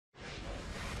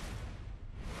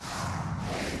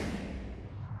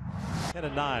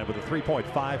10-9 with a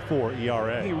 3.54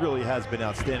 ERA. He really has been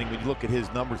outstanding when you look at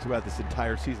his numbers throughout this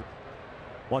entire season.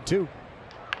 1-2.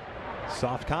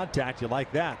 Soft contact, you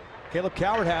like that. Caleb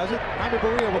Coward has it. Jaime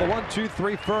Barria with a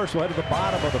 1-2-3 first. We'll head to the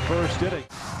bottom of the first inning.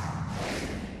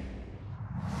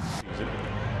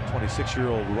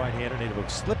 26-year-old right-hander, native of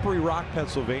Slippery Rock,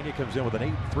 Pennsylvania, comes in with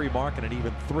an 8-3 mark and an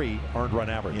even 3 earned run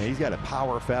average. Yeah, he's got a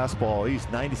power fastball. He's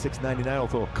 96-99. He'll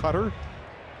throw a cutter.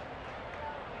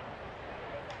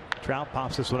 Trout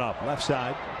pops this one up left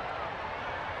side.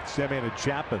 Semien and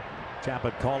Chapman.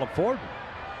 Chapman calling forward.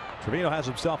 Trevino has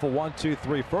himself a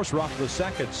 1-2-3 first. Rock to the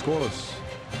second, scoreless.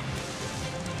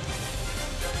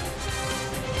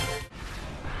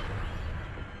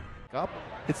 Up.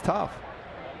 It's tough.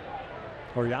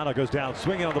 Oriano goes down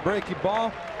swinging on the breaking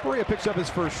ball. Barria picks up his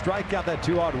first strikeout. That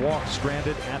 2-out walk,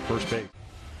 stranded at first base.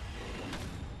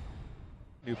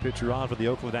 New pitcher on for the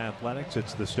Oakland Athletics.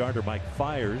 It's the starter Mike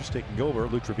Fiers taking over.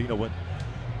 Lou Trevino went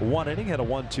one inning, had a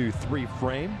 1-2-3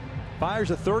 frame.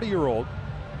 Fiers, a 30-year-old,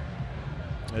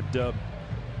 had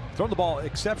thrown the ball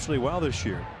exceptionally well this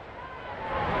year.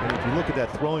 And if you look at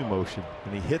that throwing motion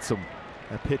and he hits him,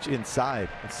 that pitch inside,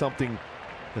 it's something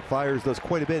that Fiers does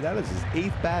quite a bit. That is his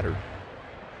 8th batter.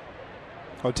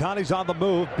 Ohtani's on the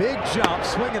move. Big jump,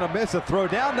 swing and a miss, a throw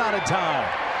down, not in time.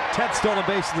 10th stolen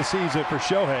base of the season for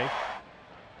Shohei.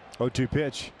 0-2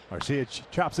 pitch. Arcia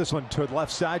chops this one to the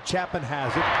left side. Chapman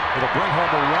has it. It'll bring home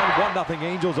a run. 1-0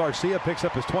 Angels. Arcia picks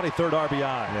up his 23rd RBI.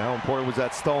 Yeah, how important was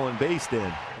that stolen base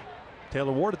then?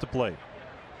 Taylor Ward at the plate.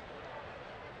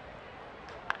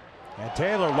 And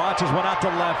Taylor launches one out to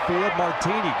left field.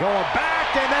 Martini going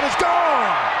back, and that is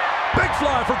gone. Big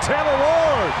fly for Taylor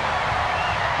Ward.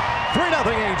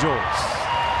 3-0 Angels.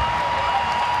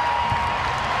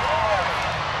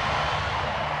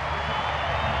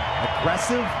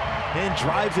 Aggressive and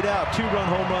drives it out. 2-run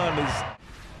home run is.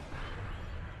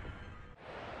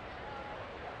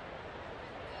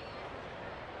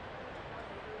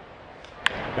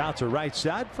 Bouncer right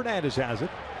side. Fernandez has it.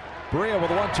 Barria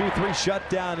with a 1-2-3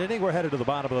 shutdown inning. We're headed to the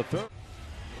bottom of the third.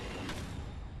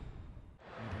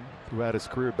 Throughout his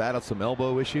career, battled some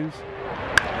elbow issues.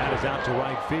 That is out to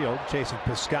right field. Chasing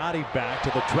Piscotty back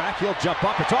to the track. He'll jump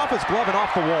up. It's off his glove and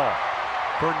off the wall.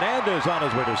 Fernandez on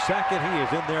his way to second. He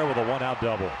is in there with a 1-out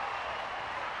double.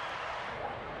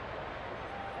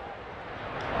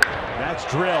 That's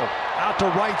drilled out to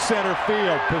right center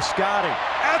field. Piscotty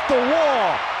at the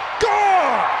wall.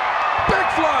 Gone! Big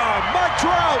fly, Mike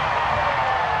Trout.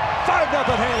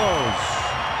 5-0 Halos.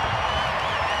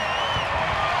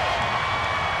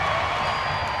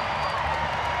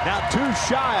 Now too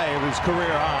shy of his career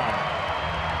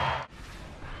high.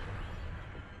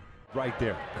 Right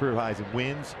there. Career highs in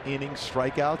wins, innings,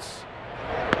 strikeouts.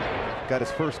 Got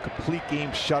his first complete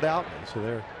game shutout. So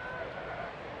they're in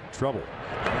trouble.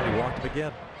 And he walked him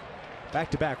again.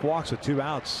 Back-to-back walks with 2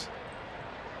 outs.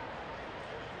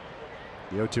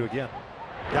 The 0-2 again.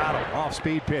 Got him.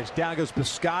 Off-speed pitch. Down goes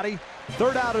Piscotty.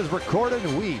 3rd out is recorded,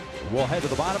 and we will head to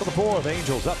the bottom of the 4th.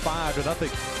 Angels up 5-0.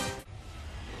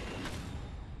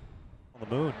 On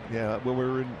the moon. Yeah, when we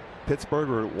were in Pittsburgh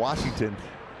or Washington.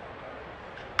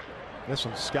 This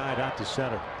one's skied out to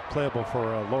center. Playable for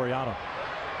Laureano.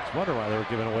 I was wondering why they were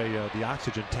giving away the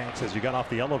oxygen tanks as you got off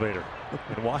the elevator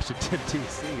in Washington,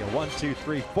 D.C. A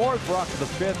 1-2-3 4th. Rock to the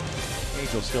 5th.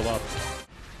 Angels still up.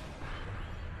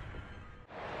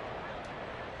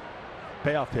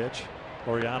 Payoff pitch.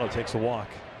 Laureano takes a walk.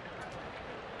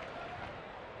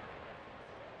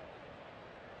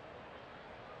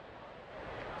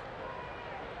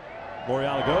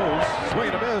 Laureano goes, swing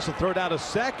and a miss, and throw down to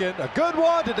second. A good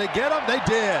one. Did they get him? They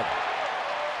did.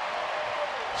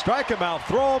 Strike him out,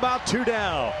 throw him out, 2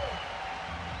 down.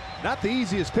 Not the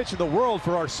easiest pitch in the world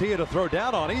for Arcia to throw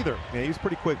down on either. Yeah, he was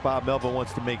pretty quick. Bob Melvin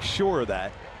wants to make sure of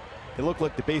that. It looked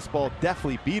like the baseball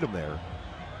definitely beat him there.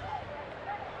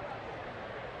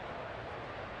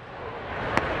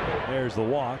 There's the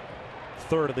walk.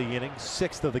 3rd of the inning,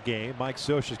 6th of the game. Mike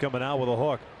Scioscia's coming out with a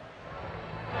hook.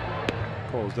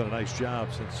 Cole's done a nice job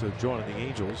since joining the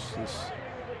Angels. This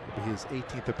will be his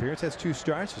 18th appearance. Has 2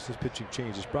 starts. This is pitching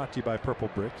change. Is brought to you by Purple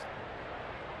Bricks.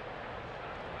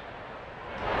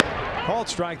 Called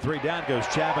strike 3. Down goes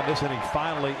Chapman. This inning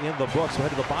finally in the books. We'll head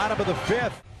to the bottom of the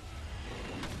 5th.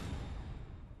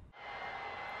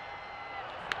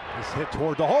 This hit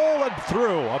toward the hole and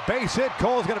through. A base hit.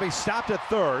 Cole's going to be stopped at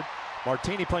 3rd.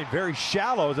 Martini playing very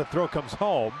shallow as the throw comes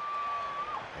home.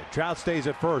 And Trout stays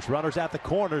at 1st. Runners at the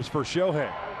corners for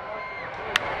Shohei.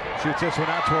 Shoots this one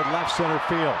out toward left center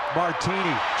field.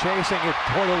 Martini chasing it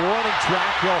toward the warning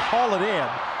track. He'll haul it in.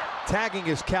 Tagging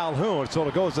is Calhoun, so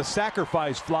it goes a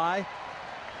sacrifice fly.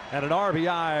 And an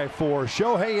RBI for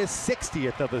Shohei, his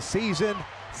 60th of the season.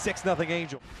 6-0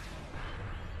 Angel.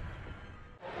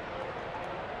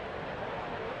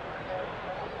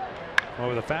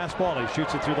 Over the fastball, and he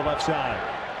shoots it through the left side.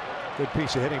 Good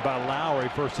piece of hitting by Lowry.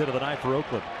 First hit of the night for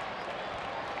Oakland.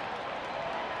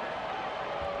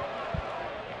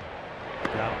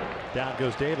 Down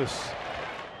goes Davis.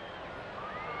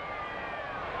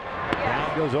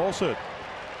 Down goes Olson.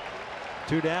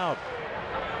 2 down.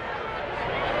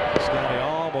 Scotty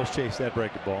almost chased that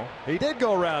breaking ball. He did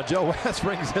go around. Joe West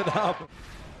brings it up.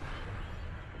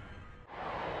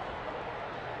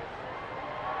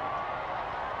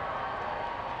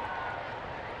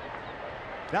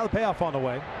 Now the payoff on the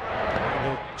way.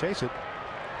 He'll chase it.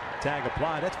 Tag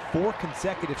applied. That's 4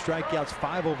 consecutive strikeouts,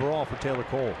 5 overall for Taylor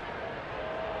Cole.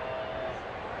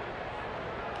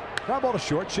 Ground ball to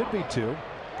short, should be 2.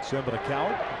 Simba to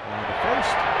Coward on the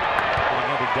first.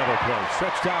 Another double play.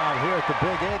 Stretched down here at the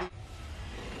Big Eddie.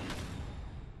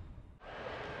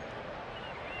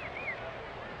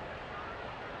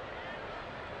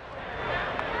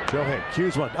 Shohei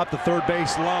cues one up the third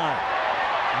base line.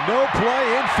 No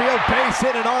play, infield, base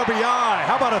hit, and RBI.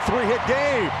 How about a 3-hit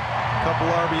game? Couple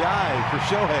RBI for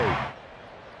Shohei.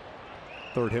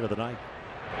 Third hit of the night.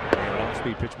 And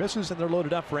off-speed pitch misses, and they're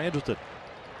loaded up for Andrelton.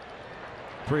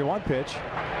 3-1 pitch.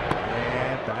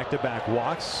 And back-to-back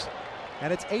walks.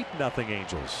 And it's 8-0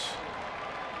 Angels.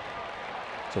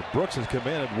 So Brooks has come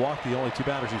in and walked the only 2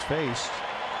 batters he's faced.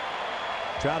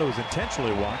 Trout, was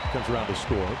intentionally walked, comes around to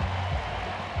score.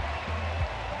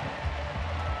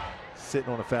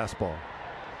 Sitting on a fastball.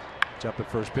 Jump at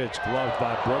first pitch, gloved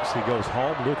by Brooks. He goes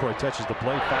home. Lucroy touches the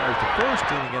plate, fires the first,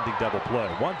 inning-ending double play.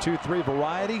 1-2-3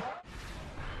 variety.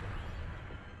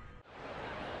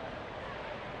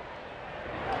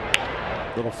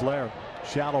 Little flare,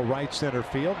 shallow right center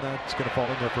field. That's going to fall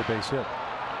in there for a base hit.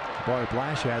 Barry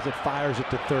Blash has it, fires it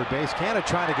to third base. Canna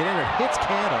trying to get in there, hits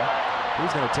Canna.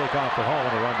 He's going to take off for home,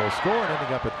 and a run will score, and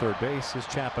ending up at third base is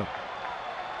Chapman.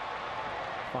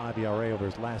 5 ERA over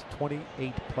his last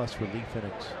 28 plus relief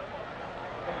innings.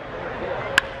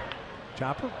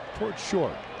 Chopper towards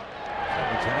short.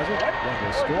 Simmons has it. One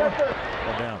will score.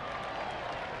 One down.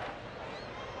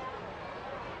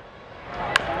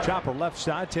 Chopper left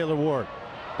side. Taylor Ward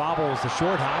bobbles the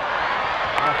short hop.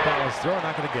 Off balance throw.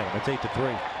 Not going to get him. It's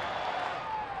 8-3.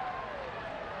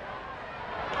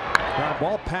 Ground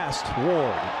ball past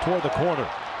Ward toward the corner.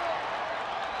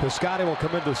 Piscotty will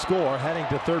come in to score. Heading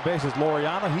to third base is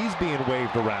Laureano. He's being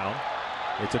waved around.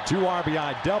 It's a 2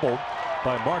 RBI double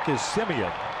by Marcus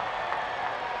Semien.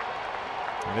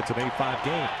 And it's an 8-5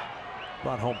 game.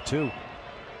 Brought home 2.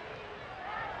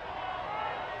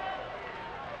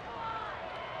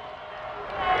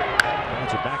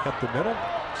 Bounce it back up the middle.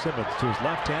 Simmons to his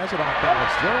left has it. Off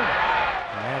balance throw.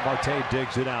 And Marte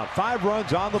digs it out. 5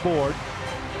 runs on the board.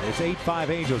 It's 8-5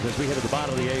 Angels as we hit at the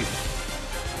bottom of the 8th.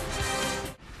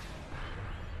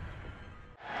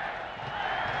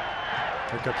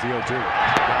 Here comes the 0-2.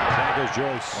 Down goes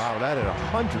Joyce. Wow, that at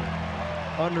 100.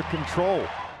 Under control.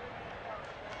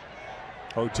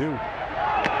 0-2.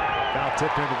 Foul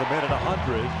tipped into the mid at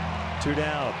 100. 2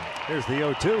 down. Here's the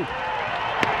 0-2.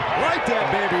 Light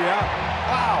that baby up.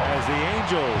 Wow. As the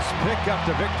Angels pick up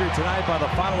the victory tonight by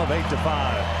the final of 8-5.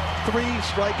 3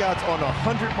 strikeouts on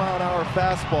 100-mile-an-hour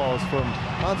fastballs from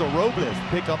Hansel Robles.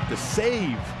 Pick up the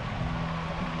save.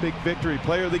 Big victory.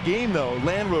 Player of the game, though,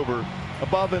 Land Rover.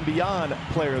 Above and beyond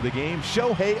player of the game,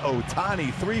 Shohei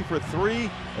Ohtani, 3 for 3,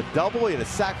 a double, he had a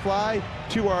sac fly,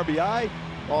 2 RBI,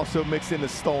 also mixed in a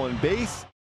stolen base.